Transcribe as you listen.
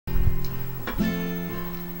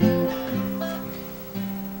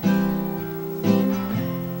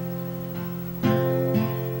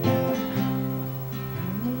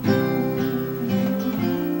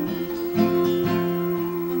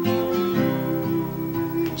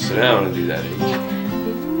So now I want to do that H.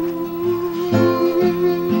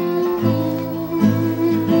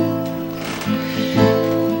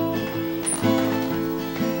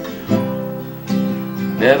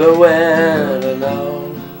 Never went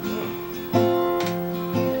alone,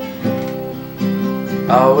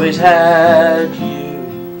 always had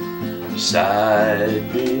you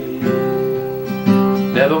beside me.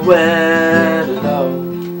 Never went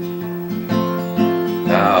alone,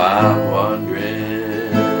 now I'm wondering.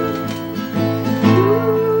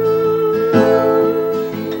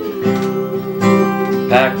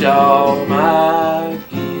 Packed all my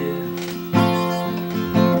gear,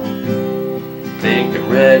 think I'm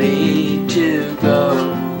ready to go.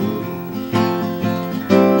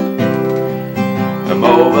 I'm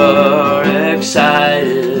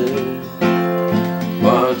overexcited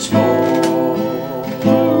once more.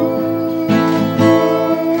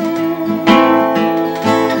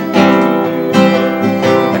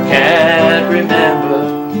 I can't remember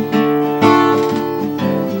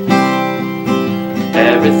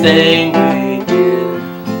everything we did,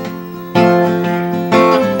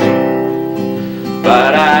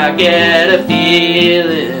 but I get a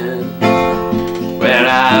feeling when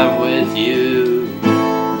I'm with you.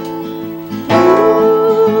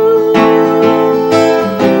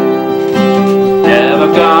 Never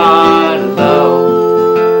gone alone,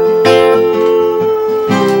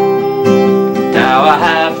 now I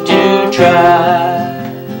have to try.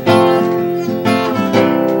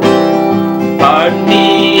 Pardon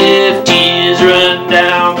me if tears run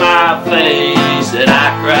down my face and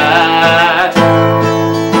I cry.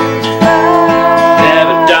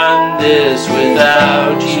 Never done this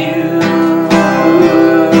without you.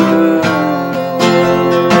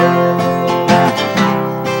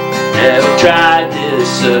 Never tried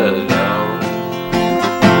this alone.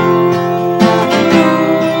 You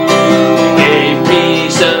gave me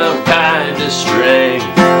some kind of strength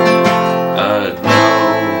unknown.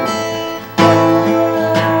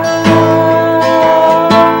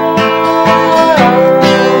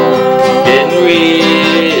 Didn't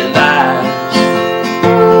realize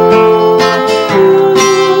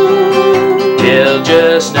till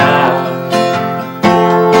just now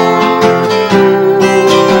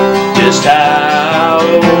just how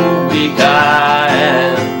weak I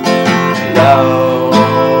am alone.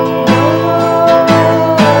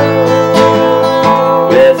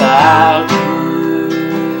 Without you,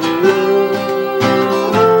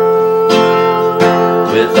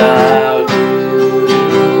 without you,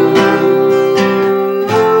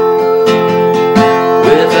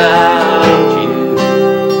 without you,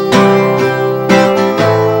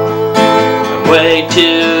 I'm way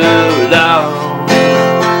too long.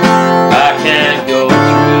 I can't go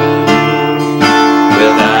through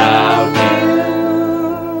without you.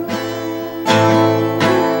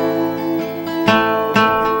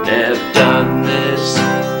 Never done this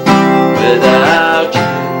without you.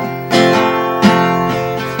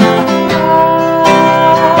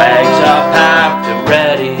 Bags are packed and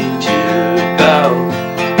ready to go.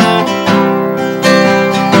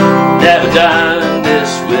 Never done this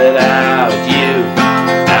without you.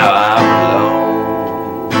 Now I'm alone.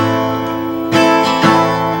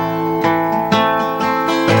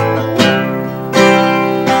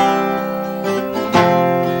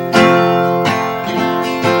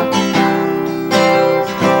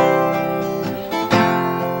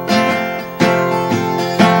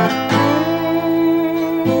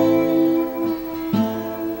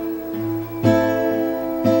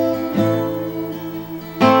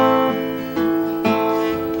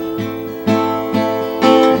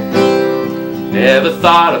 Never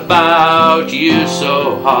thought about you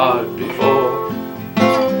so hard before.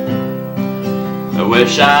 I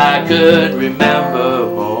wish I could remember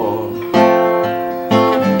more.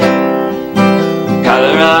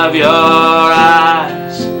 Color of your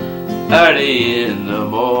eyes early in the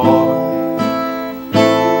morning.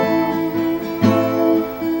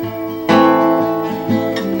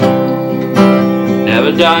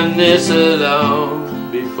 Never done this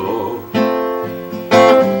alone before.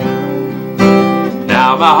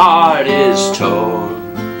 Now my heart is torn.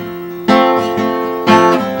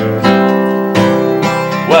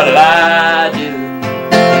 What'll I do?